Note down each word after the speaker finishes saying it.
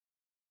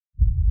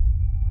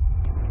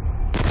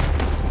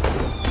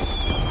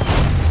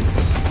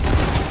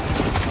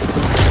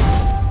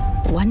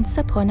Once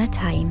upon a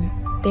time,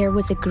 there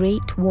was a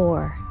great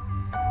war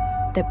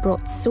that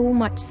brought so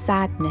much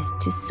sadness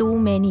to so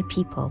many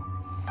people.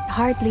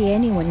 Hardly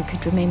anyone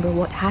could remember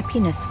what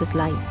happiness was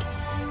like.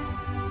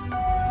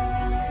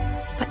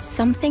 But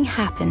something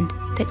happened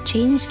that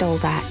changed all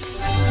that.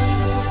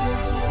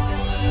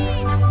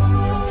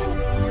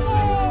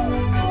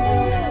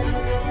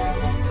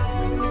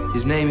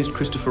 His name is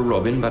Christopher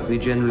Robin, but we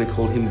generally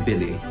call him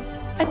Billy.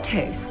 A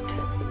toast.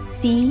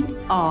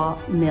 C.R.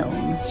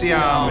 Milnes.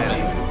 C.R.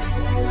 Milnes.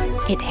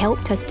 It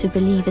helped us to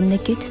believe in the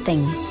good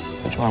things.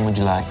 Which one would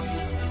you like?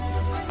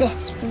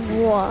 This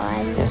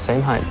one. Yeah,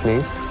 same height,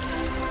 please.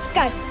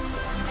 Go.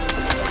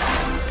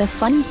 The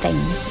fun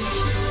things.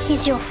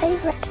 Who's your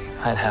favourite?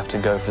 I'd have to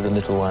go for the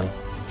little one.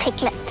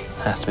 Piglet.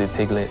 Has to be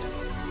Piglet.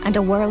 And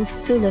a world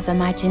full of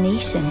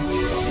imagination.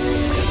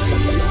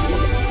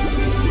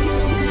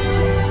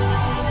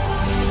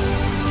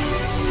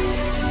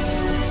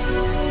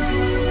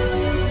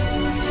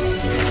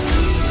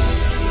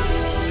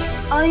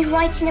 Are we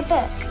writing a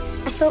book?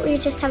 I thought we were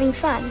just having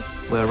fun.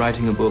 We're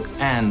writing a book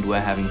and we're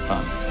having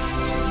fun.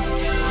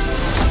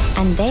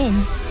 And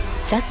then,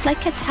 just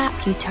like a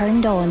tap you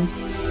turned on,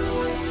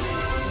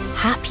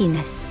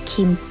 happiness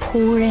came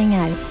pouring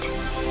out.